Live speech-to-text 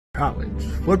College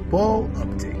Football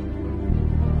Update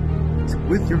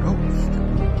with your host,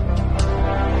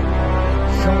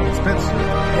 Sean Spencer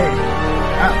and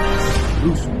Alex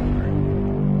Loosemore.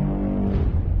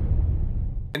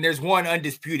 And there's one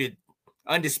undisputed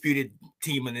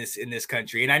team in this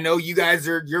country, and I know you guys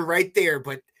you're right there,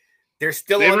 but they're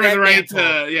still on that right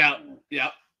mantle. Yeah.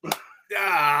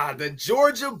 The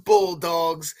Georgia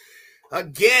Bulldogs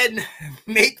again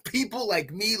make people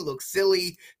like me look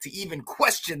silly to even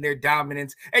question their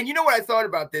dominance. And you know what I thought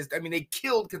about this? I mean, they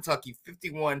killed Kentucky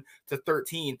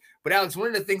 51-13. But Alex, one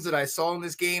of the things that I saw in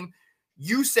this game,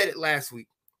 you said it last week.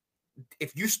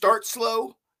 If you start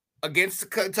slow against the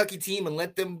Kentucky team and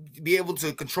let them be able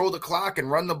to control the clock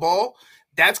and run the ball,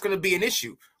 that's going to be an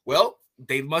issue. Well,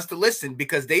 they must have listened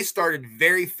because they started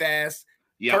very fast.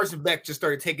 Yep. Carson Beck just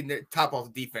started taking their top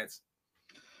off the defense.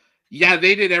 Yeah,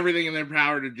 they did everything in their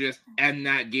power to just end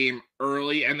that game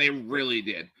early, and they really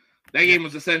did. That game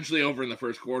was essentially over in the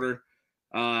first quarter.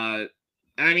 I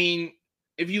mean,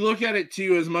 if you look at it,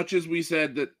 too, as much as we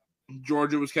said that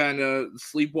Georgia was kind of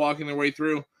sleepwalking their way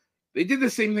through, they did the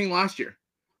same thing last year.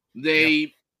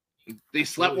 They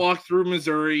sleptwalked through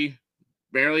Missouri,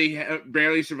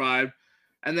 barely survived,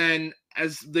 and then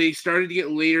as they started to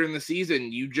get later in the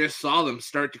season, you just saw them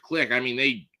start to click. I mean,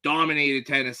 they dominated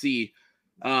Tennessee.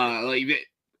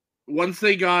 Once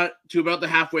they got to about the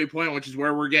halfway point, which is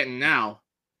where we're getting now,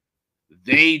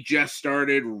 they just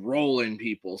started rolling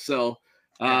people. So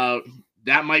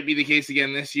that might be the case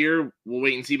again this year. We'll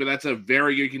wait and see, but that's a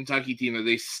very good Kentucky team that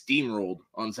they steamrolled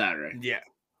on Saturday.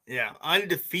 Yeah,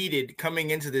 undefeated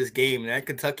coming into this game. That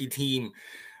Kentucky team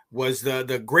was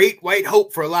the great white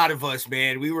hope for a lot of us,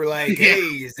 man. We were like, hey,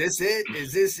 is this it?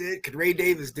 Is this it? Could Ray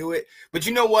Davis do it? But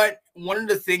you know what? One of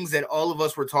the things that all of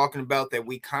us were talking about that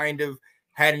we kind of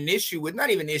had an issue with, not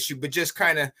even an issue, but just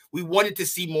kind of we wanted to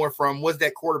see more from was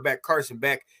that quarterback, Carson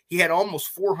Beck. He had almost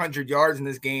 400 yards in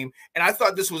this game, and I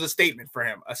thought this was a statement for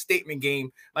him, a statement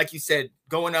game. Like you said,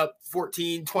 going up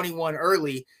 14-21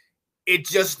 early,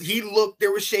 he looked,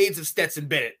 there were shades of Stetson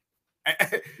Bennett.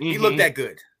 He looked that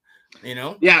good. You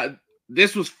know? Yeah,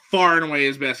 this was far and away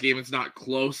his best game. It's not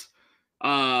close.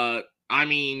 I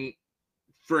mean,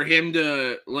 for him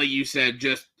to, like you said,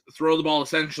 just throw the ball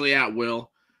essentially at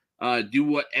will, do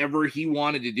whatever he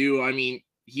wanted to do. I mean,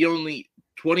 he only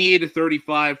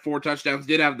 28-35, 4 touchdowns,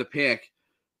 did have the pick,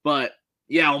 but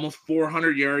yeah, almost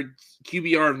 400 yards,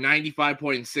 QBR of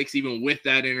 95.6, even with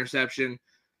that interception.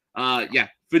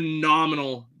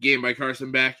 Phenomenal game by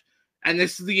Carson Beck. And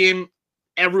this is the game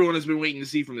everyone has been waiting to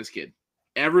see from this kid.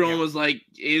 Everyone was like,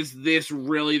 is this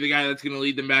really the guy that's going to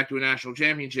lead them back to a national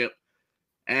championship?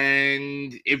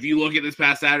 And if you look at this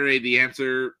past Saturday, the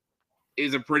answer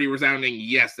is a pretty resounding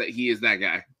yes, that he is that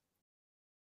guy.